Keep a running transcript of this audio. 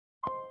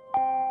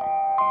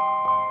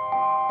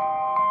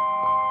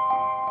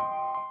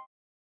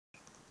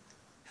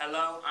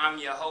I'm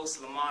your host,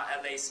 Lamar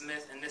L.A.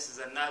 Smith, and this is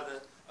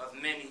another of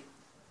many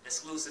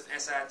exclusive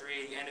Inside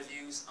 380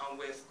 interviews. I'm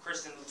with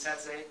Christian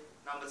Lutete,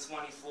 number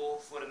 24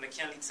 for the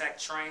McKinley Tech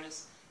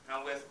trainers, and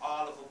I'm with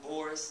Oliver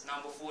Borris,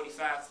 number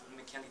 45 for the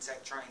McKinley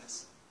Tech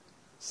trainers.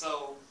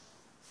 So,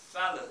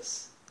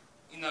 fellas,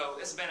 you know,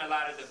 it's been a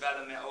lot of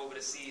development over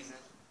the season.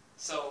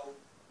 So,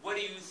 what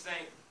do you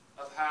think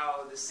of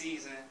how the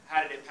season,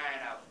 how did it pan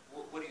out?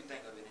 What do you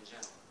think of it in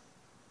general?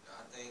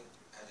 I think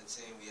as a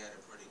team we had a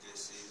pretty good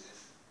season.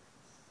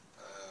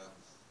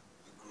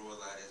 We grew a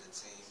lot as a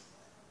team.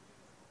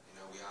 You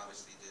know, we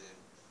obviously didn't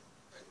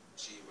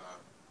achieve our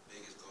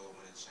biggest goal,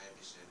 winning the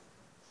championship.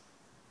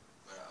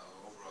 But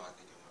overall, I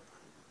think it went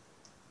pretty good.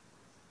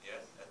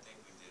 Yeah, I think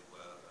we did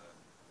well.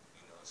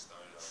 You know, it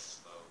started off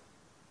slow.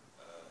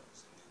 It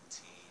was a new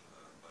team,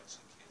 a bunch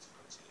of kids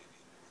from JV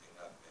moving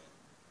up, and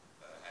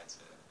had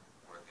to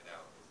work it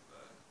out with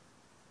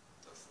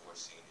the 4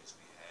 seniors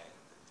we had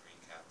and the 3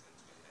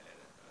 captains we had.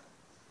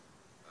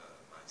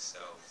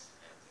 Myself,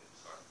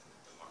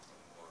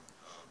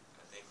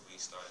 we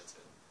started to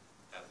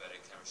have better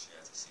chemistry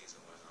as the season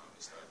went on.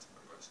 We started to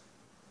progress.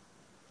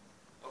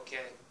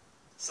 Okay,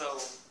 so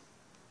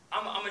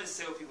I'm going to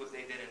just tell people if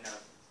they didn't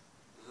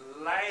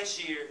know.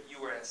 Last year, you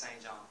were at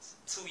St. John's.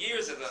 2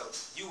 years ago,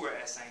 you were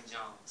at St.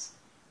 John's.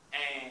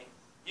 And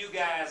you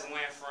guys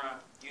went from,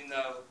 you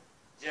know,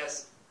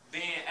 just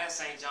being at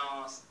St.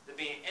 John's to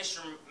being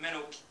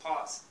instrumental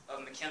parts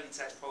of McKinley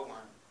Tech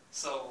program.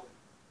 So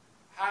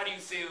how do you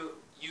feel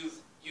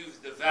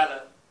you've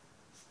developed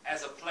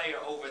as a player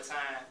over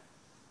time,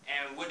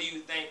 and what do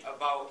you think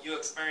about your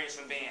experience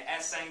from being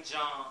at St.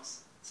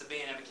 John's to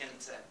being at McKinley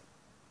Tech?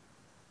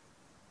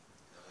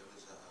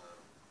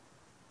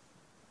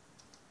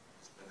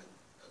 It's been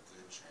a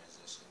good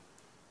transition.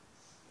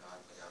 You know,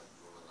 I think I've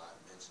grown a lot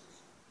mentally,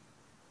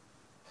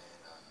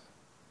 and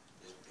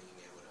just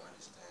being able to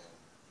understand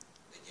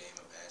the game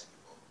of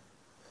basketball.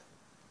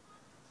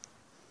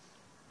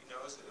 You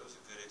know, it was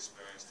a good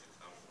experience to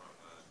come from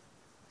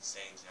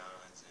St.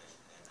 John's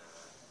and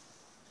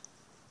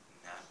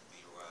not be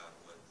where I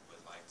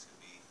would like to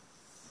be,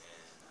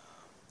 and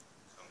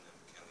come to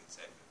McKinley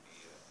Tech and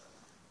be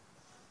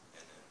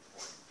an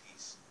important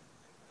piece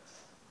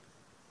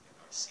in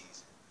our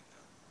season. You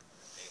know,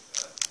 I think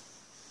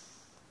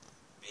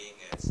being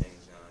at St.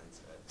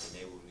 John's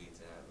enabled me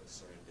to have a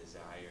certain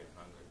desire and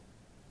hunger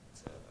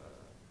to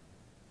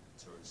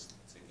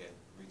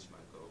reach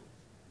my goal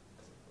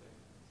as a player.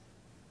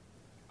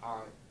 All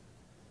right,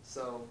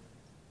 so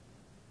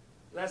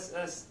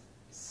let's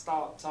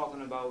start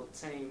talking about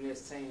team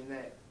this, team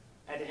that.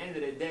 At the end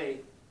of the day,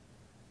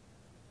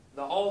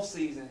 the off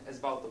season is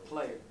about the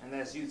player, and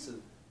that's you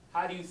two.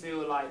 How do you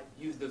feel like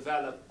you've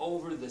developed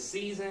over the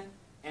season,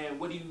 and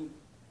what do you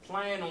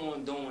plan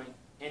on doing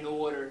in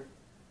order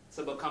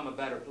to become a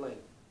better player?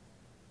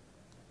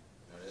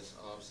 You know, this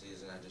off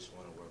season, I just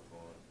want to work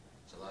on.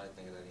 There's a lot of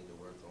things I need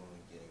to work on,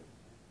 getting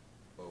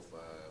both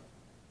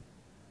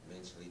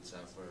mentally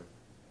tougher,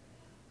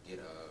 get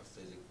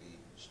physically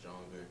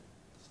stronger,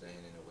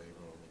 staying in the weight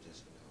room, and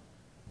just, you know,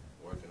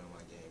 working on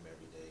my game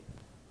every day.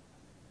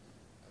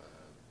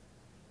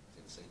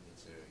 To take me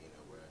to, you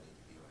know, where I need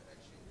to be right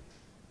next year.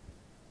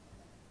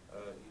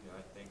 You know,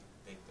 I think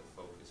the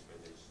focus for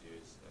this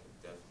year is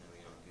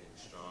definitely on getting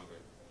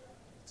stronger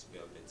to be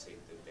able to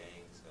take the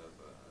bangs of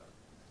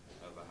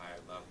a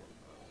higher level,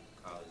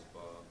 college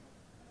ball,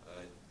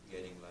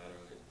 getting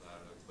lateral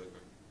quicker,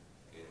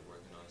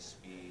 working on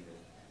speed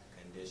and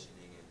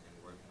conditioning, and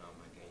working on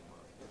my game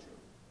off the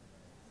dribble.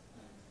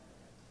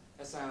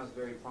 That sounds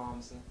very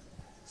promising.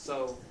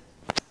 So,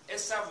 it's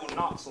several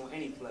knocks on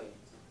any player.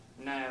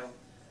 Now,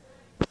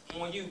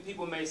 when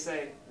people may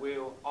say,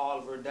 well,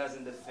 Oliver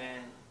doesn't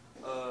defend,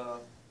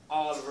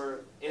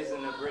 Oliver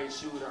isn't a great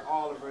shooter,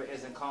 Oliver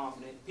isn't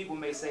confident. People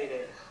may say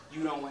that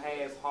you don't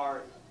have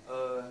heart,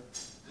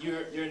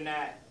 you're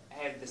not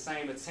have the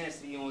same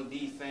intensity on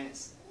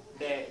defense,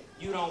 that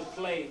you don't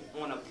play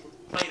on a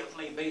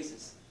play-to-play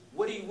basis.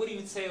 What do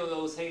you tell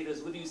those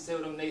haters? What do you tell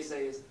them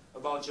naysayers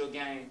about your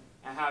game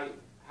and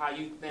how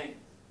you think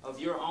of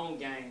your own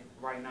game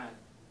right now?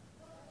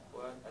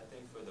 Well, I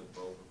think for the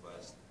both of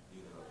us,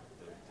 you know,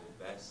 the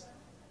best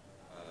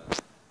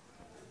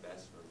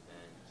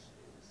revenge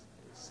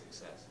is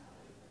success.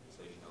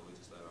 So, you know, we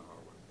just let our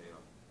hard work pay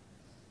off.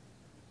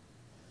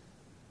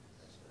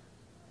 That's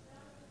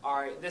right. All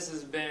right, this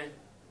has been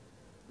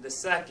the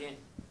second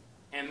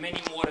and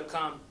many more to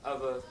come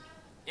of a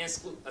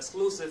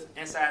exclusive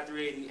Inside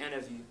 380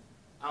 interview.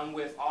 I'm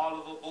with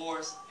Oliver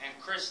Borris and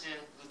Christian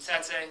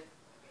Lutete,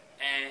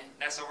 and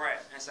that's a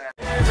wrap. Inside.